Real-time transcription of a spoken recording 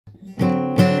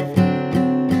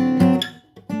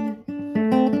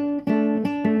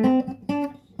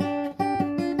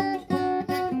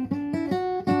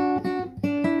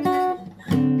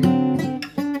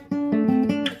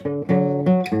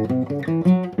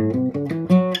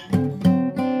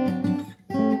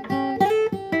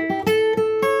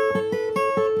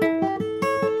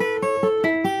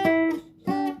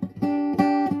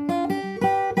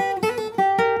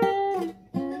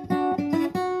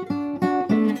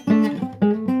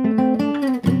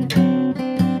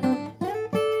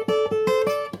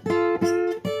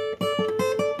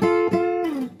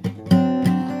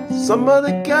Some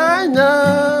other guy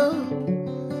now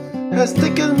has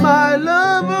taken my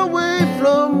love away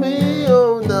from me.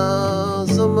 Oh no,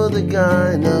 some other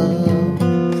guy now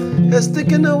has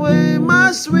taken away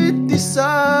my sweet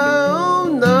desire. Oh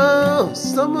no,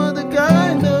 some other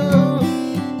guy now.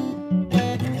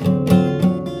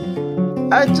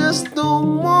 I just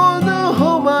don't wanna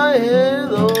hold my head.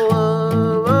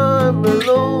 Oh, I'm a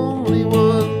lonely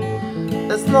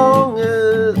one. As long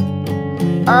as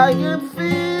I can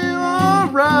feel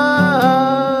alright.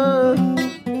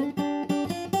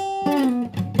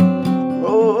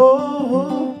 Oh, oh, oh.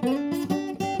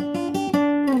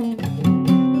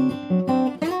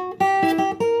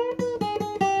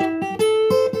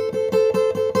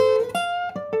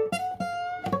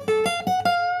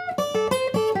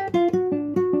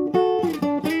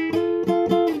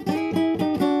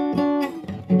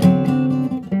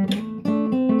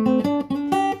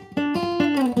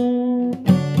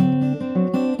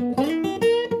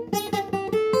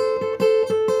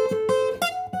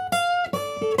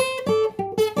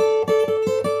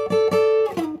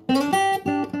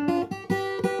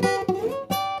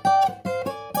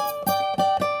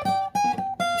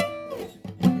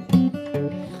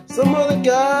 Some other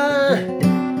guy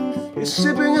is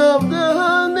shipping up the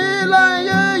honey like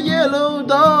a yellow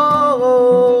dog.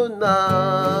 Oh,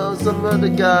 now some other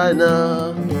guy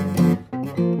now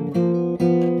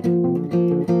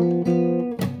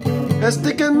has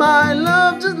taken my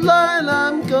love just like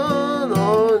I'm gone.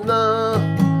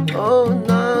 Oh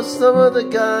no, some other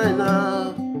guy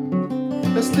now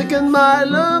has taken my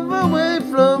love away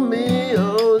from me.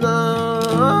 Oh no,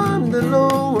 I'm the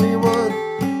lonely one.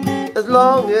 As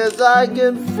long as I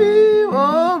can feel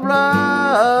alright.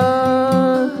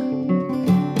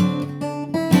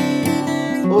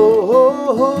 Oh,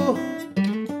 oh, oh.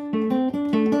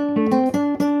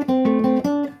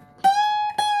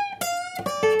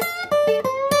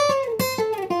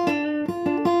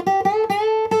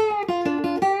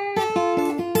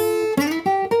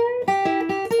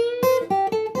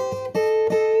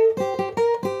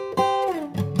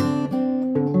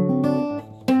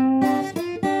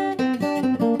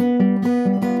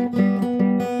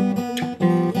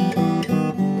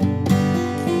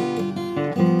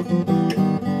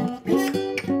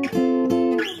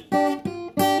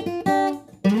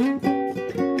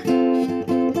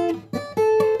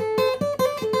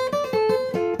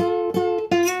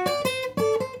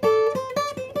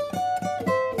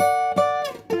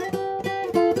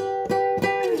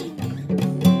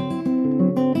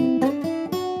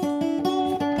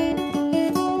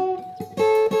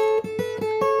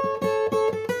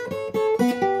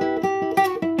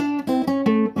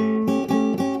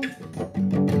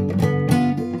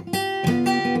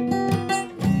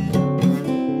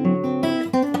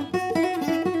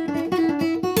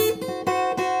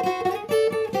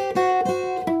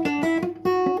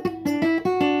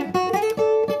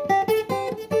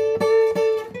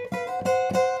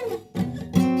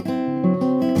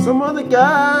 Some other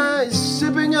guy is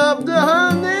sipping up the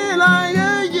honey like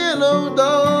a yellow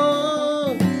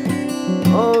dog.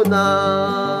 Oh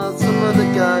no, some other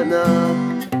guy now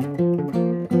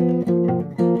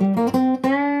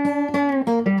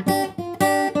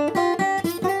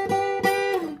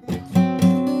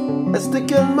has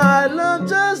taken my love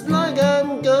just like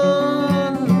I'm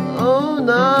gone. Oh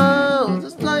no,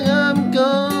 just like I'm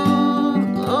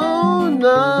gone. Oh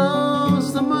no,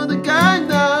 some other guy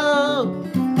now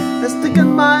has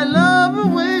taken my love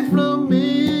away from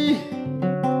me.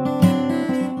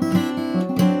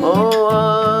 Oh,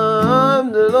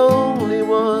 I'm the lonely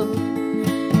one.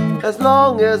 As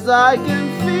long as I can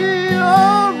feel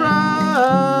alright.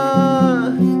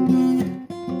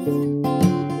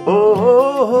 Oh,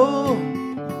 oh, oh.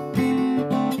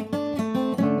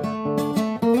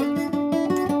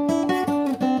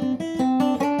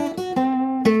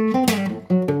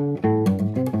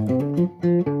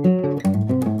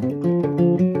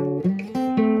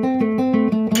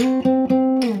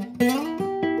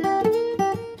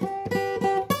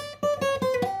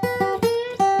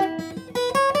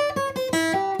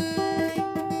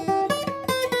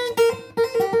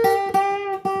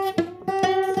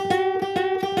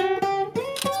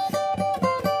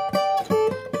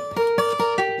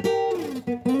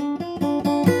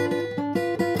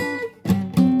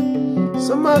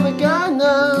 Some other guy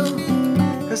now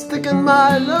has taken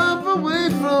my love away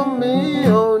from me.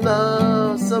 Oh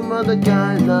no, some other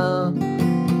guy now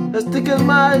has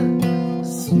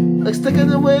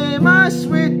taken away my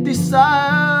sweet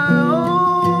desire.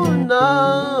 Oh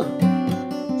no,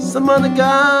 some other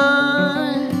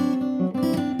guy.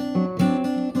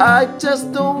 I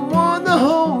just don't wanna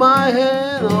hold my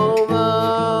head. Oh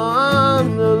no,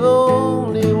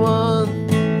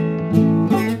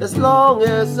 long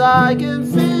as I can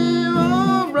feel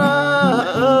alright.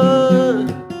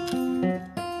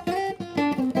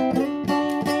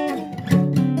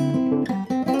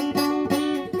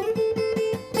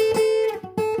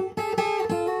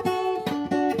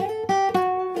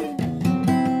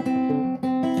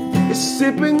 It's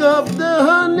sipping up the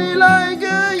honey like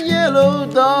a yellow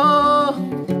dog.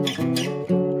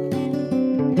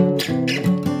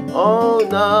 Oh,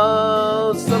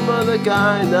 now some other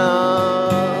guy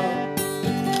now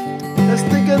has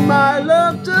taken my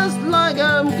love just like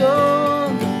I'm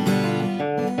gone.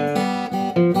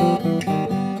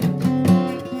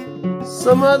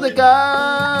 Some other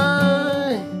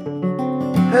guy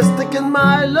has taken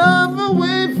my love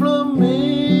away from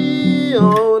me.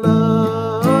 Oh,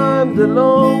 now I'm the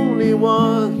lonely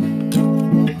one,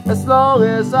 as long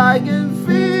as I can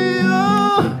feel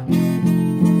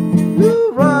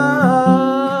right.